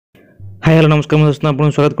Hi hello नमस्कार दोस्तों आपको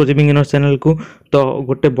स्वागत करुच्ची बिगिनर चैनल को। तो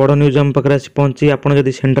गोटे बड़ न्यूज आम पाखे आसी पहुँची। आपड़ जब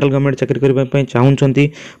सेंट्रल गवर्नमेंट चाकरी करने चाहूँगी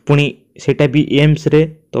पुणी सेटा भी एम्स रे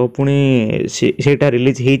तो पुणी सेटा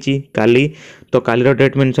रिलीज होती काली। तो काली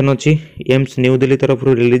डेट मेंशन अच्छी एम्स न्यू दिल्ली तरफ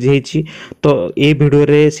रिलीज होती। तो ये वीडियो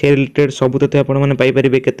रे से रिलेटेड सब तथ्य आप पाइपर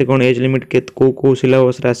केते कौन एज लिमिट के कौ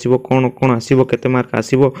सिलेबस आसो कौन कौन आसो केते मार्क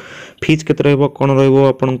आसो फीस केते रहिबो कौन रहिबो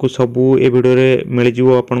आपन को सब ए वीडियो रे मिल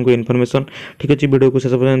जिवो आपन को इन्फॉर्मेशन। ठीक अच्छे वीडियो को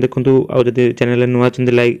शेष पर्यंत देखंतु। आ जदि चैनल नुआ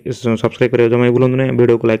चंदी लाइक सब्सक्राइब करियो जमा भूलंतु नहीं।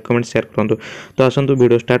 वीडियो को लाइक कमेंट शेयर करंतु। तो आसंतु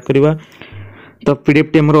वीडियो स्टार्ट करवा। तो पीडीएफ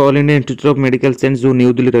टी हमर all India institute of medical science जो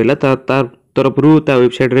न्यू दिल्ली रहला तार तरफ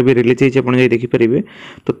वेबसाइट रे भी रिलीज होइछ आपण जे देखि परिबे।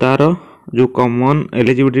 तो तार जो कॉमन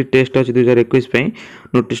एलिजिबिलिटी टेस्ट अछि 2021 पई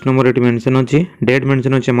नोटिस नंबर एटी मेंशन अछि डेट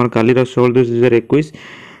मेंशन अछि हमर काली 16/2021।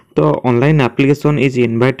 तो online application is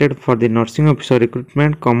invited for the nursing officer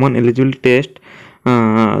recruitment common eligibility test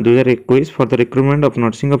 2021 for the recruitment of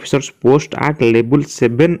nursing officers post at level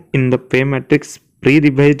 7 in the pay matrix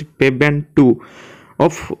pre-revised pay band 2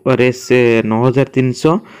 of race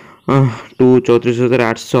 9300 to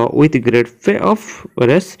 34800 with grade pay of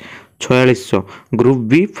race 4600 group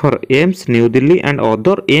B for Aims New Delhi and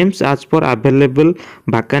other Aims as per available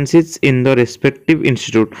vacancies in the respective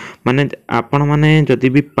institute। माने आपण माने जदि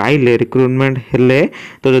भी पाइले recruitment हेले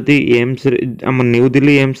तो जदि AIIMS हम न्यू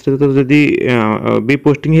दिल्ली एम्स रे तो जदि भी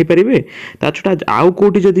पोस्टिंग हे परिबे ता छटा आउ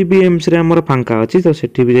कोठी जदि भी एम्स रे हमर फांका अछि तो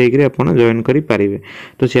सेठी भी जाई आपण जॉइन करि परिबे।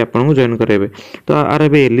 तो से आपण को जॉइन करेबे। तो आर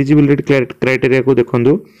बे एलिजिबिलिटी क्राइटेरिया को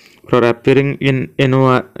देखंदु फॉर अपीयरिंग इन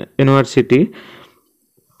NORCET।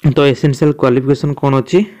 तो एसेंशियल क्वालिफिकेशन कौन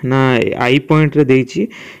अच्छी ना आई पॉइंट रे देइछि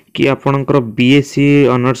कि आपणकर बीएससी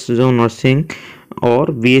ऑनर्स जो नर्सिंग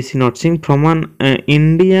और BSc nursing from an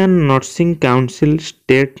Indian nursing council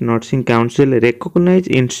state nursing council recognise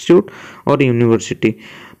institute और यूनिवर्सिटी।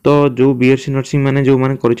 तो जो बीएससी नर्सिंग माने जो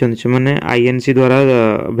माने करिसथि से माने आईएनसी द्वारा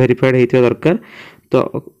वेरीफाइड हेतिया दरकार। तो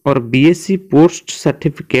और BSc post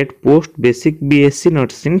certificate post basic BSc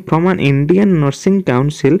nursing from an Indian nursing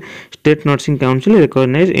council state nursing council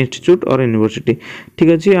recognise institute और यूनिवर्सिटी। ठीक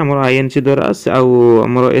अच्छे आम आईएनसी द्वारा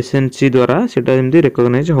आम एसएनसी द्वारा सेटा जेमती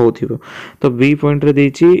रिकॉग्नाइज होथिबो। तो बी पॉइंट रे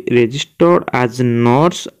देछि registered as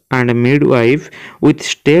nurse and midwife with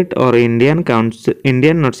state और इंडियन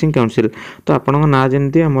नर्सिंग काउंसिल। तो आपण ना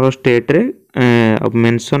जेमती आम स्टेट रे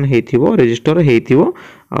मेंशन हेथिबो रजिस्टर हेथिबो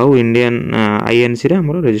आउ इंडियन आईएनसी रे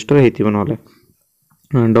हमरो रजिस्टर हेथिबो नले।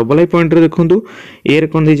 डबल आई पॉइंट रे देखंतु एयर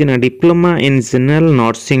कोन देछि ना diploma in general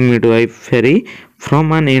nursing midwifery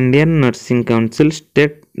from an Indian nursing council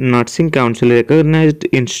state nursing council recognised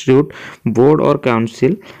institute board और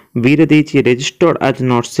काउंसिल। बी रे देछि registered as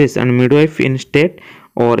nurses and midwife in state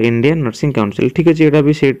और इंडियन नर्सिंग काउंसिल। ठीक अच्छे यहाँ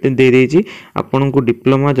भी सेट दे देछि आपन को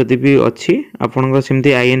डिप्लोमा जदि भी अच्छी आपन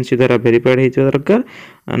सेमती आईएनसी द्वारा वेरीफाइड हेतिया दरकार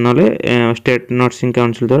नले स्टेट नर्सिंग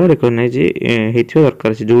काउंसिल द्वारा रिकॉग्नाइज हेतिया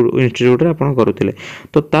दरकार जो इंस्टीट्यूट रे आपन करूथिले।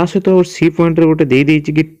 तो ता सहित सी पॉइंट रे गोटे दे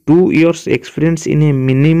देछि कि 2 years experience in A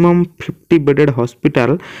minimum 50 bedded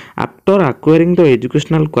hospital after acquiring the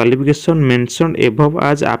educational qualification mentioned above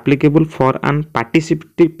as applicable for an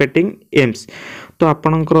participating AIIMS. तो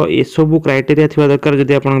आपणकर ए सब क्राइटेरिया थिबा दरकार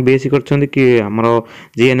जदि आपण बीएससी करछन्ती कि हमरो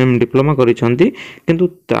जीएनएम डिप्लोमा करिसथन्ती किंतु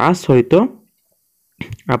ता सहित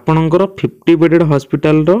आपणकर 50 बेडेड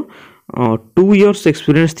हॉस्पिटल रो 2 years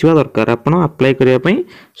एक्सपीरियंस थिबा दरकार आपण अप्लाई करिया पई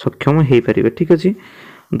सक्षम हेइ परिबे। ठीक अछि।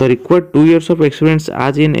 The required 2 years of experience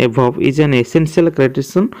as in above is an essential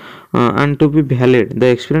criterion and to be valid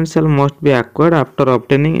the experience must be acquired after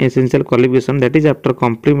obtaining essential qualification, that is after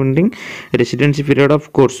completing residency period of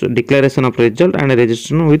course declaration of result and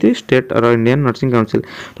registration with the state or Indian nursing council।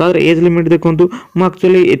 तो अगर age limit देखंतु मु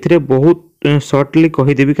actually एथिरे बहुत shortly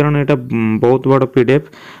कहि देबी कारण एटा बहुत बड़ पीडीएफ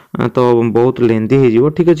तो बहुत लेंथी हे जिवो।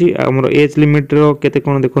 ठीक अछि। हमर एज लिमिट रो केते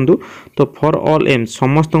कोन देखंतु तो फॉर ऑल एम्स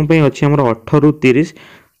समस्त पई अछि हमर 18 रु 30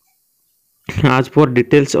 आज पर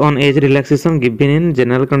details on age relaxation given in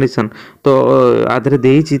general condition. तो आधरे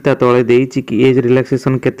देइछि ता तळे देइछि कि एज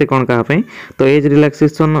रिलैक्सेशन केते कोन का पई। तो एज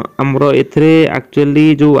रिलैक्सेशन हमरो एथरे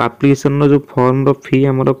एक्चुअली जो एप्लीकेशन रो जो फॉर्म रो फी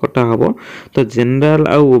हमरो कटा हबो तो जनरल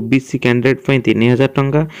आ ओबीसी कैंडिडेट पई 3000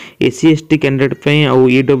 टंका एससी एसटी कैंडिडेट पई आ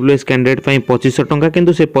ईडब्ल्यूएस कैंडिडेट पई 2500 टंका।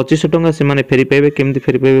 किंतु से 2500 टंका से माने फेरी पाइबे केमति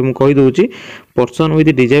फेरी पाइबे मु कहि दोछि पर्सन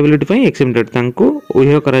विथ डिसेबिलिटी पई एक्सेप्टेड तांको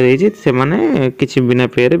उहे करा जाय छै से माने किछि बिना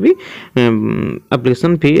फेर भी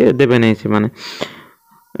एप्लीकेशन फी देबे नै से माने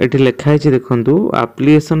एठी लिखा है देखंतु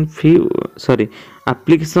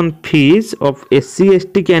application fees of SC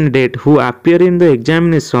ST candidate who appear in the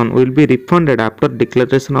examination will be refunded after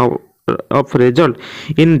declaration of of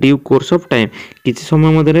result in due course of time किसी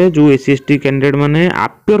समय मध्य जो एससी एसटी कैंडिडेट माने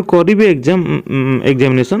अपियर करेंगे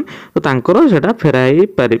एग्जामिनेशन तो तांकर सेटा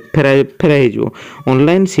फेराई जो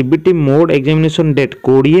online CBT mode examination date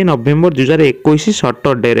 20 नवेम्बर 2021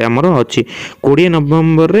 Saturday रे हमर अछि 20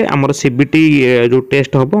 नवेम्बर रे हमर सीबीटी जो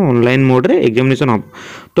टेस्ट हम ऑनलाइन मोड रे एग्जामिनेशन हम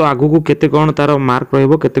तो आगु को केते कोन तार मार्क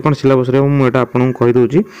रहबो केते कोन सिलेबस रहबो मु एटा आपन कहि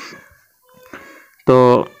दोची तो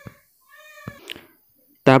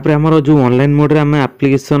तापर आमर जो ऑनलाइन मोड रे आम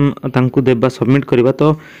एप्लिकेशन तांकु देबा सबमिट करबा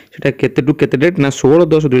तो सेटा केते टू केते डेट ना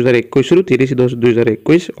 16/10/2021 रु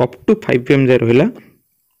 30/10/2021 अप टू 5 pm जाय रहला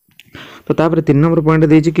तो तापर 3 नंबर पॉइंट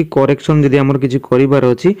देछि कि करेक्शन जदि हमर किछि करिवार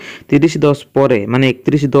अछि 30/10 परे माने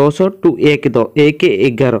 31/10 टू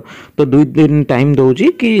 1/11 तो 2 दिन टाइम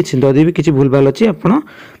दोछि कि जदि भी किछि भूल भाल अछि आपण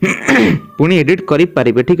पुनी एडिट करि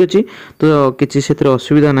पारिबे ठीक अछि तो किछि क्षेत्र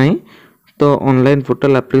असुविधा नाही तो online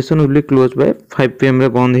portal application will be close by 5 pm रे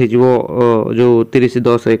बंद हे जिवो जो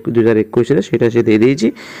 30/10/2021 रे सेटा से दे देछि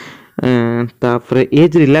तापर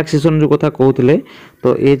एज रिलैक्सेशन जो कथा कहउतले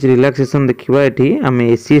तो एज रिलैक्सेशन देखिबा एठी हम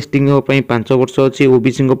एससी एसटी को पई 5 वर्ष अछि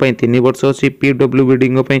ओबीसी को पई 3 वर्ष अछि पीडब्ल्यूबीडी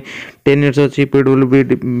को पई 10 इयर्स अछि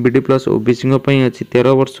पीडब्ल्यूबीडी प्लस ओबीसी को पई अछि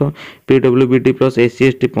 13 वर्ष पीडब्ल्यूबीडी प्लस एससी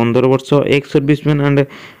एसटी 15 वर्ष ex serviceman and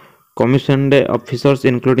commissioned officers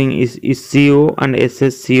including ECO and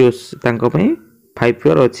SSCOs तांको पई 5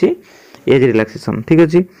 year अछि एज रिलैक्सेशन ठीक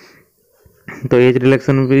अछि तो एज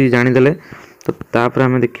रिलैक्सेशन भी जानि देले तो तापर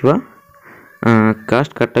हम देखिबा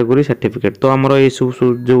कास्ट कैटेगरी सर्टिफिकेट तो हमर ए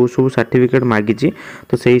जो सब सर्टिफिकेट मागी छी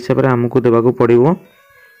तो सेही हिसाब रे हमकु देबा को पड़िबो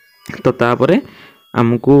तो तापर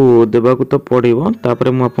हमकु देबा को तो पड़िबो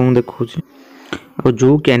तापर मु आपन देखौ छी और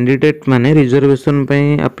जो कैंडिडेट माने रिजर्वेशन पे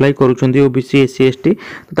अप्लाई करूछंती ओबीसी एससी एसटी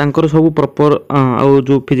तांकर सब प्रॉपर आ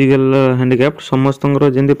जो फिजिकल हैंडिकैप्ड समस्तंगर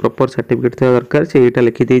जेंदी प्रॉपर सर्टिफिकेट था दरकार से एटा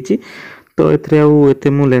लिखि देछि तो एथरे आ एते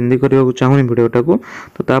मु लेंदी करबा को चाहुनी वीडियोटा को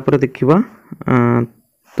तो तापर देखिबा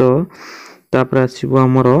तो तापर आसीबो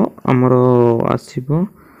हमरो आसीबो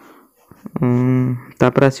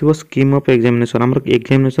तापर आसीबो स्कीम ऑफ एग्जामिनेशन हमर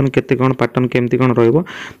एग्जामिनेशन केते कोन पैटर्न केमती कोन रहइबो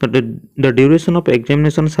तो the duration of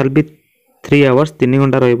examination shall be 3 hours 3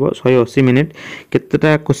 घंटा रहइबो 180 मिनिट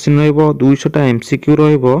केतेटा क्वेश्चन रहइबो 200 टा एमसीक्यू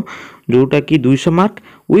रहइबो जोटा कि 200 mark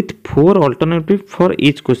with 4 alternative for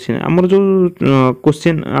each question हमर जो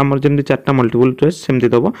क्वेश्चन हमर जेंदी चारटा मल्टीपल चॉइस सेमति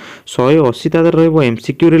दबो 180 ता रहइबो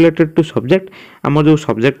एमसीक्यू रिलेटेड टू सब्जेक्ट हमर जो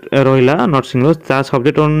सब्जेक्ट रहिला नर्सिंग ता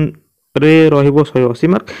सब्जेक्ट ऑन रे रहिबो 180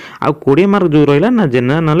 मार्क आ 20 मार्क जो रहिला ना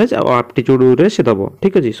जनरल नॉलेज आ एप्टीट्यूड रे से दबो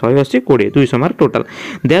ठीक अछि 180 20 200 mark total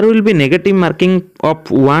there will be negative marking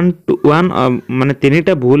of 1 to 1 माने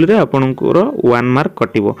तीनटा भूल रे आपनकर 1 mark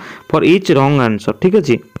कटिबो for each wrong answer ठीक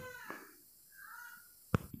अछि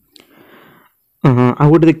I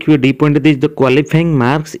would देखिए D point this the qualifying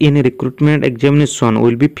marks in recruitment examination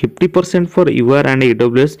will be 50% for यूआर and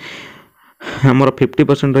EWS हमर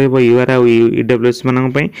 50% रहइबो यूआर आ ईडब्ल्यूएस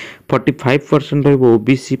मानन पई 45% रहइबो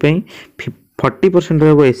ओबीसी पई 40%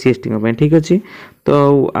 रहइबो एससी एसटी पई ठीक अछि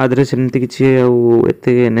तो आदरे सेमति किछि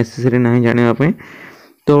एते नेसेसरी नाही जानिबा पई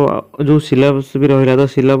तो जो सिलेबस भी रहिला तो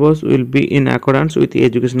syllabus will be in accordance with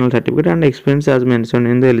educational certificate and experience as mentioned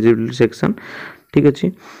in the eligibility section ठीक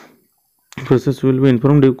अछि process will be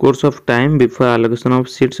informed due course of time before allocation of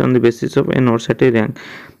seats on the basis of a NORCET rank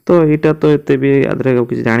तो एटा तो एते भी आदरे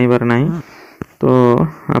किछ जानि बार नाही तो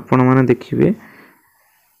आपण माने देखिबे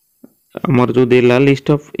हमर जो देला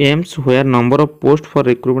list of AIIMS where number of post for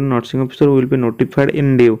recruitment nursing officer will be notified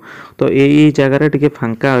in due तो एई जगह रे टिके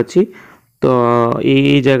फांका अछि तो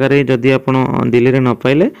एई जगह रे जदी आपण दिल्ली रे न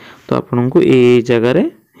पाइले तो आपन को एई जगह रे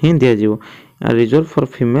ही दिया जिवो reserve for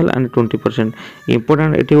female and 20%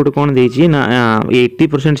 important eighty गोटे कोन देछि ना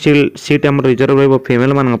 80% सीट हमर रिजर्व रहबो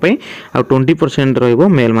फीमेल मानन पई आ 20% रहबो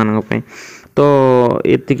मेल मानन पई तो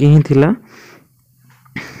एतिकी ही थिला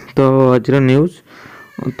तो अजर न्यूज़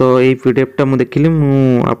तो ये पीडीएफ टा मु देखिली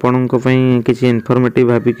मु आपन को पई किछि इन्फॉर्मेटिव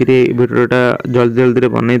भाबी कि वीडियोटा जल्दी जल्दी रे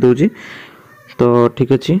बनई दोछि तो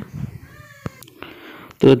ठीक अछि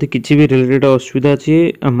तो यदि किसी भी रिलेटेड असुविधा अच्छी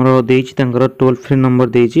आमर देछि तांकर टोल फ्री नंबर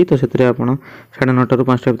देछि तो सेतरे आपण 9:30 रु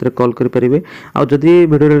 5टा भितर कॉल करि परिबे आ जदि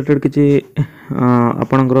वीडियो रिलेटेड किछि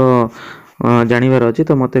आपणकर जानिबार अछि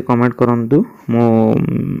तो मते कमेंट करंतु मो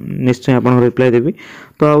निश्चय आपन रिप्लाई देबी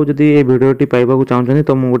तो आ जदि ए वीडियोटी पाइबा को चाहउछनी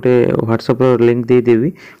तो मु गोटे व्हाट्सएप रो लिंक दे देबी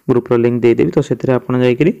ग्रुप रो लिंक दे देबी तो सेतरे आपण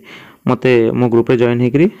जाई करी मते मो ग्रुप रे जॉइन हे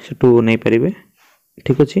करी सेटू नै परिबे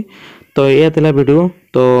ठीक अछि तो ये थिला वीडियो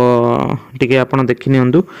तो टिके आपण देखि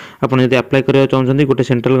नियंतु आपण यदि अप्लाई करिया चाहउछंती गोटे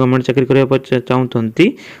सेंट्रल गवर्नमेंट चाकरी करिया चाहउछंती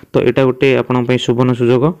तो एटा गोटे आपण पई सुवर्ण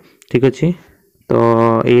सुजोग ठीक अछि तो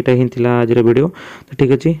एटा ही थिला आज रे वीडियो तो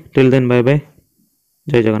ठीक अछि टिल देन बाय बाय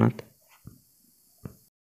जय जगन्नाथ।